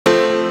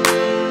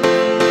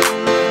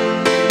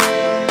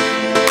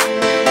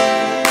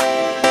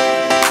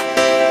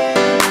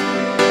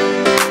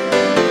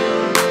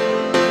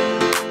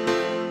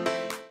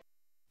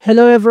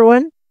Hello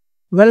everyone,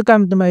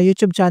 welcome to my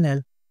YouTube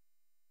channel.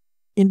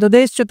 In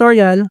today's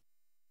tutorial,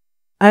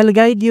 I'll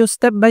guide you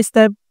step by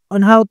step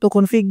on how to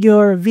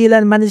configure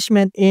VLAN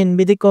management in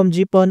BDCOM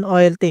GPON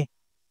OLT.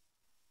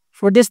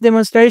 For this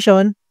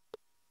demonstration,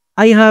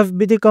 I have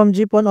BDCOM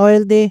GPON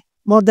OLT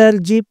model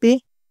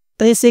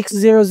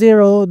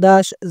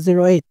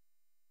GP3600-08.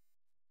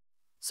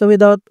 So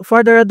without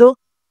further ado,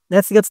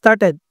 let's get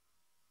started.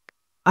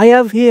 I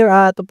have here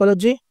a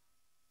topology.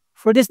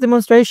 For this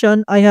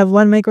demonstration, I have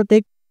one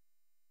MikroTik,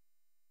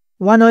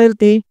 one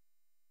OLT,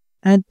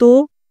 and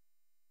two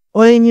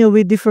ONU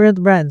with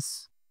different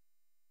brands.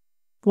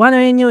 One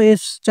ONU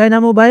is China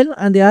Mobile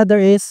and the other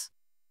is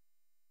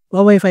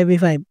Huawei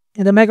 5V5.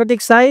 In the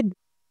MikroTik side,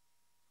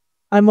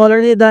 I'm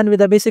already done with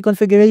the basic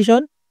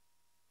configuration,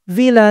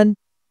 VLAN,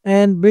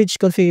 and bridge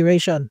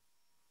configuration.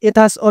 It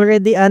has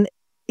already an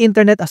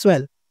internet as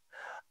well.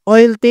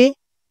 OLT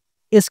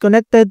is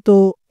connected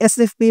to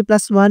SFP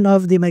 +1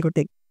 of the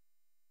MikroTik.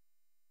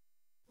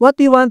 What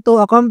we want to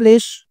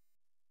accomplish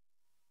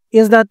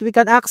is that we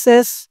can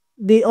access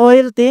the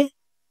OLT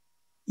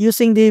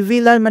using the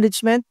VLAN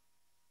management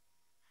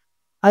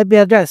IP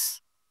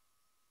address.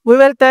 We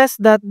will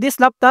test that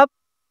this laptop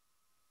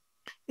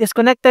is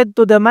connected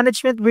to the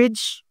management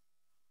bridge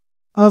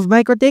of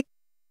MikroTik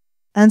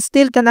and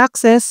still can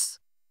access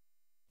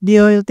the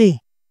OLT.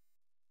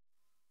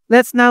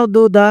 Let's now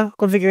do the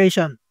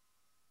configuration.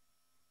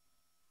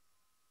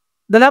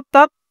 The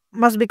laptop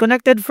must be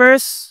connected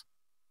first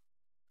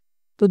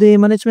to the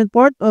management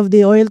port of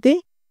the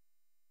OLT.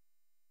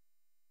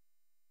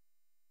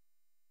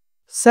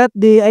 Set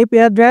the IP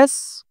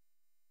address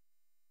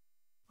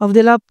of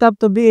the laptop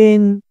to be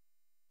in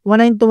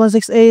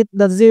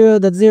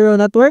 192.168.0.0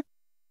 network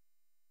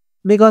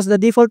because the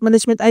default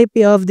management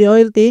IP of the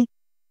OLT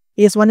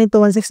is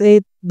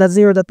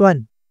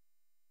 192.168.0.1.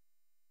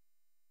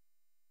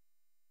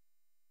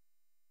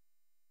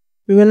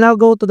 We will now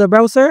go to the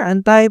browser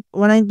and type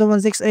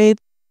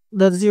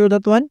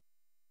 192.168.0.1.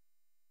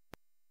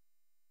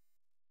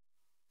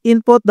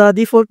 Input the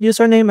default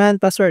username and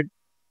password,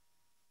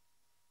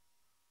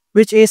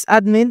 which is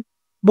admin,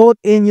 both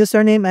in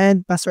username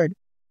and password.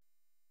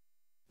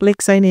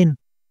 Click sign in.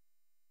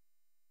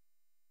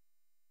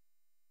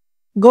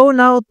 Go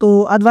now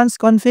to advanced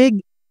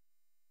config,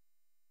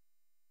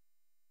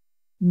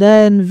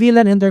 then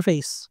VLAN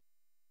interface.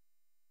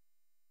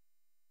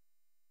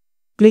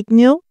 Click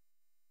new.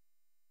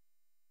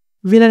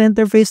 VLAN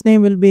interface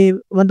name will be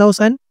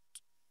 1000.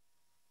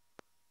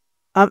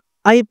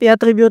 IP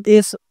attribute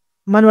is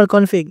manual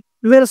config.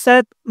 We will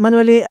set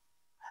manually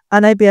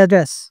an IP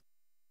address.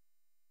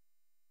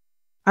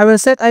 I will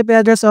set IP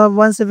address of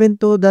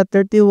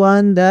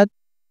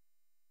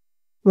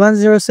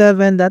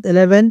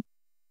 172.31.107.11.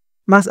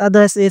 Max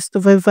address is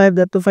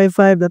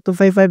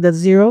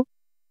 255.255.255.0.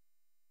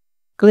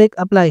 Click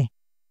apply.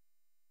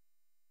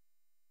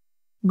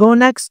 Go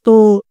next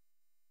to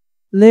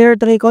layer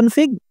 3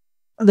 config,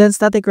 then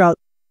static route.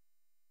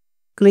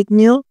 Click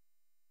new.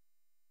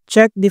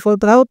 Check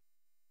default route.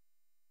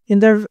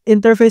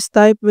 Interface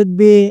type would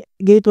be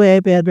gateway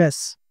IP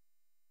address.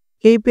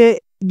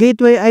 Gateway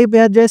IP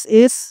address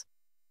is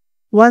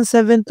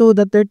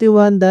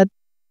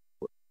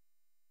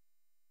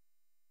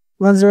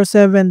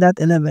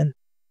 172.31.107.11.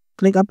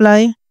 Click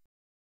apply.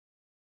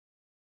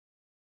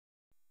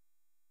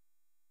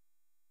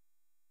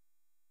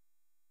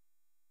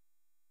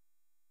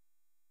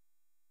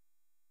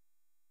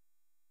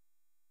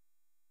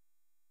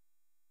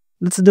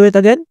 Let's do it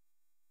again.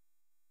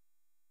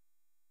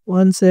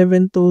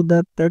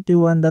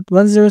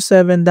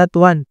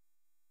 172.31.107.1.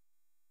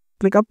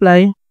 Click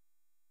apply.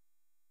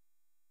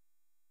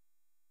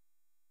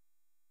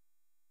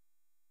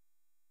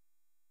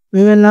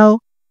 We will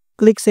now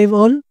click save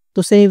all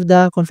to save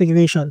the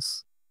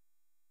configurations.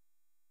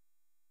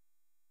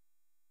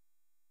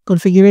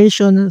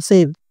 Configuration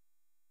saved.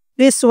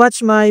 Please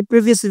watch my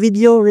previous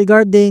video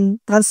regarding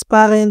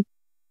transparent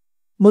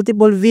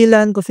multiple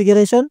VLAN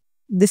configuration.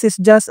 This is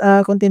just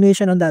a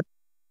continuation on that.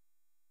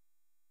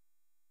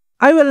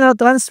 I will now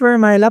transfer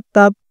my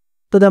laptop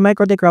to the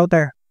MikroTik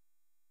router.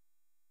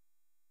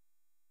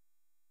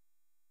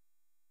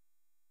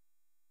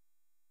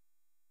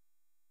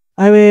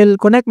 I will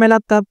connect my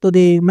laptop to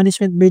the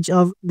management bridge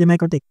of the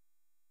MikroTik.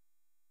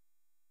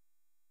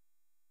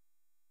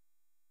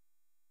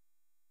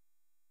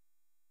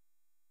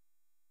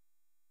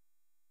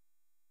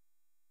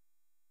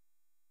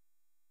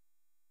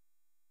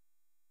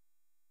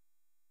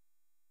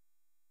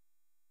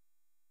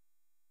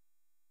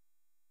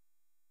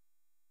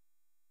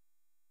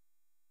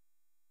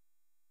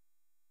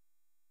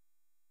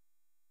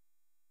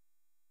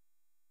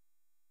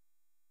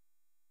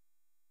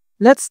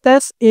 Let's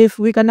test if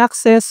we can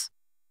access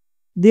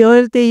the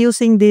OLT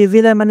using the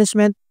VLAN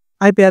management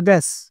IP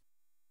address.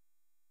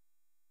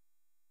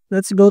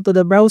 Let's go to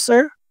the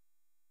browser.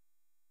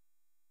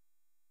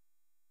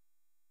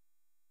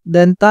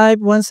 Then type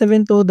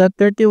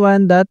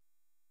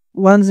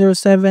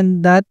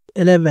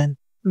 172.31.107.11,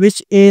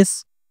 which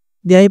is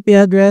the IP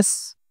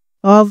address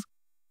of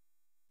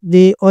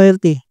the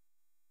OLT.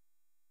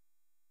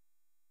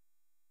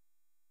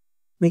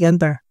 we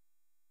enter.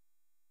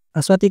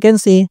 As what you can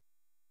see,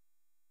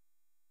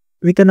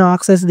 we can now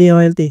access the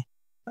OLT.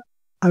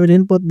 I will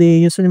input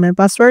the username and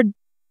password.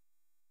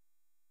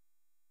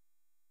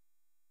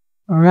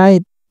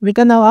 Alright, we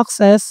can now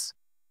access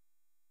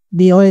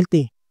the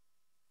OLT.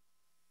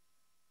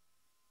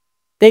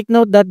 Take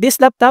note that this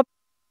laptop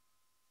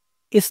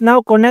is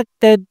now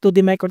connected to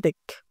the MikroTik.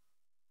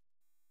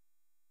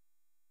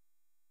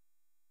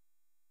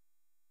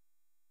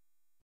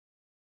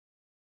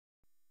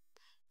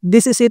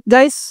 This is it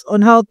guys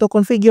on how to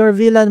configure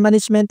VLAN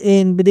management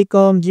in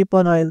BDCOM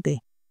GPON OLT.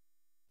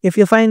 If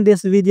you find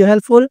this video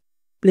helpful,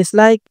 please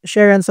like,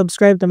 share, and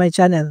subscribe to my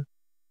channel.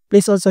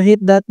 Please also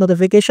hit that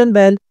notification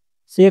bell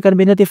so you can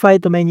be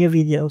notified to my new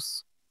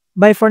videos.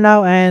 Bye for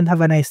now and have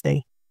a nice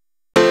day.